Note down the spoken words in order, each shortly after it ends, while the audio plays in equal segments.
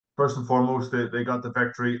first and foremost, they got the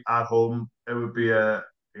victory at home. It would be a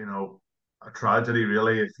tragedy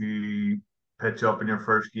really if you pitch up in your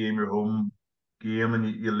first game, your home game, and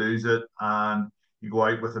you lose it and you go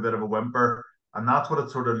out with a bit of a whimper. And that's what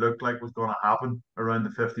it sort of looked like was going to happen around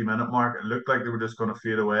the 50-minute mark. It looked like they were just going to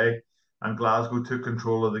fade away, and Glasgow took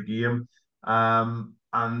control of the game.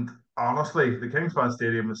 And honestly, the Kingspan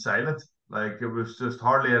Stadium was silent. Like it was just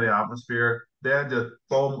hardly any atmosphere. Then just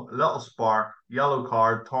boom, little spark, yellow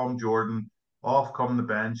card, Tom Jordan, off come the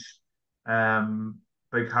bench. Um,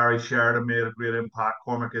 Big Harry Sheridan made a great impact.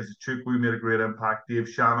 Cormac Ezechukwu made a great impact. Dave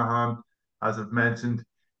Shanahan, as I've mentioned,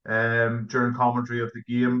 during commentary of the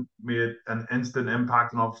game, made an instant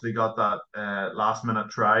impact and obviously got that last minute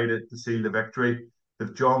try to seal the victory.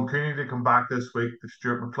 They've John Cooney to come back this week. They've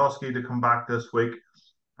Stuart McCluskey to come back this week.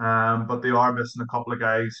 But they are missing a couple of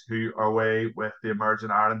guys who are away with the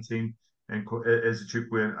emerging Ireland team, and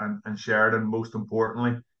Izachukwu and Sheridan, most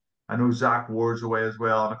importantly. I know Zach Ward's away as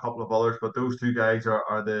well, and a couple of others, but those two guys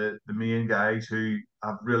are the main guys who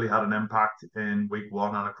have really had an impact in week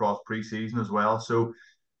one and across pre-season as well. So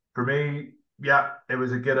for me, yeah, it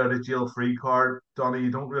was a get out of jail free card. Donny, you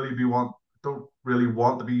don't really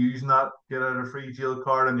want to be using that get out of free jail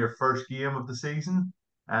card in your first game of the season.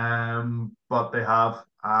 But they have,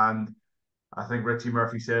 and I think Richie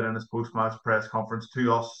Murphy said in his post-match press conference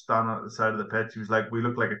to us standing at the side of the pitch, he was like, "We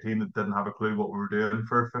looked like a team that didn't have a clue what we were doing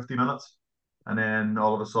for 50 minutes." And then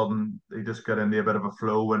all of a sudden, they just got into a bit of a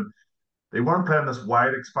flow, and they weren't playing this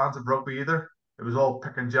wide, expansive rugby either. It was all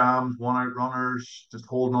pick and jams, one out runners, just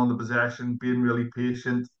holding on to possession, being really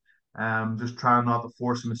patient, just trying not to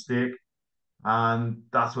force a mistake. And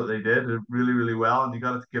that's what they did really, really well. And you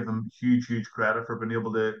got to give them huge, huge credit for being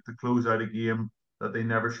able to close out a game that they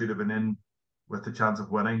never should have been in with the chance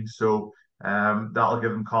of winning. So that'll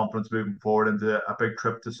give them confidence moving forward into a big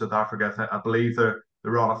trip to South Africa. I believe they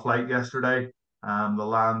were on a flight yesterday. They'll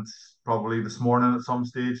land probably this morning at some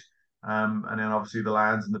stage. And then obviously the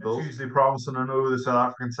Lions and the Bulls. It's usually promising. I know the South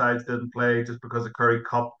African sides didn't play just because of Curry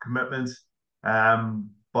Cup commitments.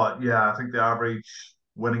 But yeah, I think the average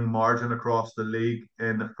winning margin across the league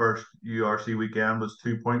in the first URC weekend was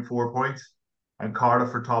 2.4 points, and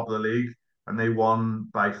Cardiff are top of the league, and they won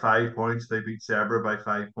by 5 points. They beat Zebra by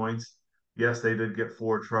 5 points. Yes, they did get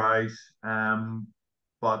four tries,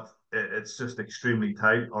 but it's just extremely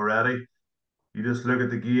tight already. You just look at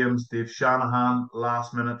the games. Dave Shanahan,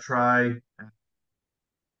 last minute try.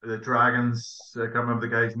 The Dragons, I can't remember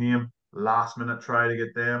the guy's name, last minute try to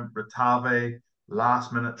get them. Ratave,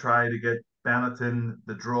 last minute try to get Benetton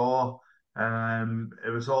the draw. It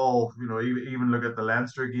was all, even look at the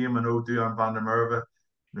Leinster game. I know Duan van der Merwe,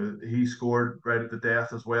 he scored right at the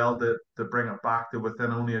death as well to bring it back to within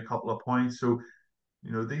only a couple of points. So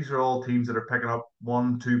these are all teams that are picking up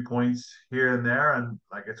 1, 2 points here and there, and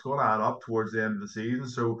like it's going to add up towards the end of the season.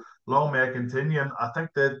 So long may it continue. And I think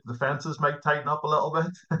that the fences might tighten up a little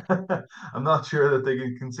bit. I'm not sure that they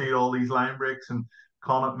can concede all these line breaks, and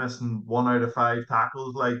Connacht missing 1 out of 5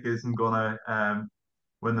 tackles like isn't going to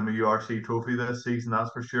win them a URC trophy this season. That's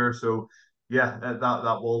for sure. So yeah,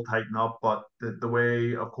 that will tighten up. But the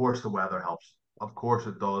way, of course, the weather helps. Of course,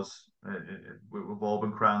 it does. We've all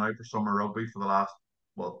been crying out for summer rugby for the last,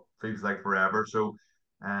 well, feels like forever. So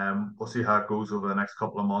we'll see how it goes over the next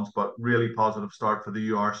couple of months. But really positive start for the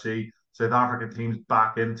URC. South African teams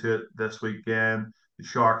back into it this weekend. The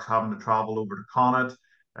Sharks having to travel over to Connacht,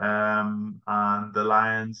 and the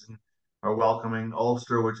Lions are welcoming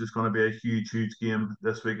Ulster, which is going to be a huge, huge game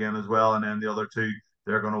this weekend as well. And then the other two,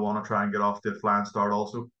 they're going to want to try and get off to a flying start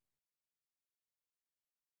also.